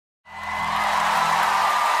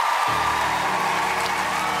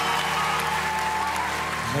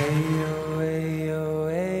Ayo, ayo,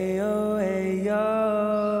 ayo, ayo.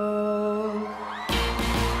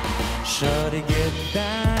 Shorty, get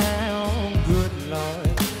down, good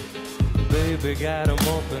Lord. Baby, got 'em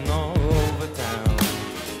open all over town.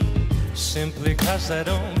 Simply 'cause I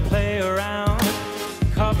don't play around,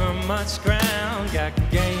 cover much ground, got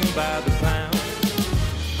game by the pound.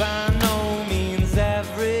 By no means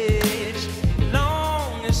average,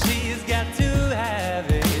 long as she's got to have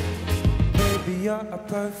it. Baby, you're a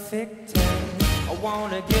perfect 10. I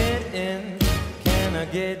wanna get in, can I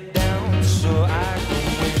get down so I can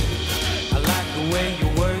win? I like the way you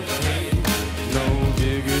work it, no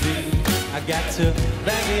diggity. I got to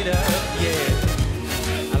back it up,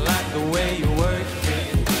 yeah. I like the way you work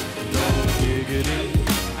it, no diggity.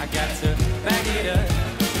 I got to back it up.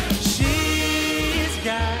 She's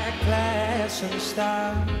got class and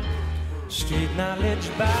style, street knowledge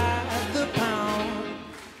by the pound.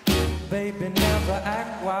 Baby, never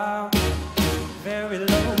act wild, very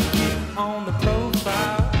low key on the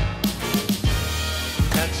profile.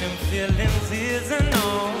 Catching feelings isn't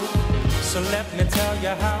all, so let me tell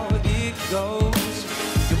you how it goes.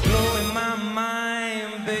 You're blowing my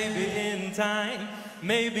mind, baby, in time.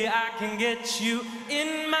 Maybe I can get you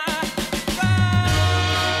in my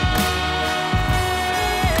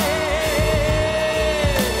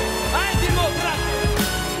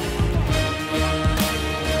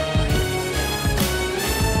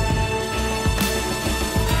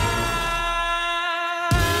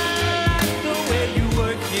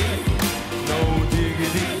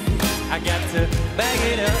I got to bag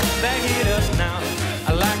it up now.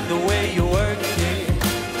 I like the way you work it,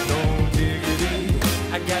 no diggity.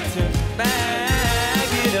 I got to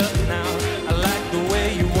bag it up now. I like the way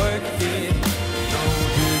you work it, no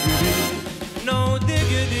diggity, no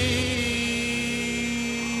diggity.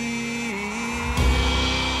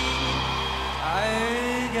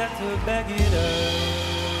 I got to bag it up.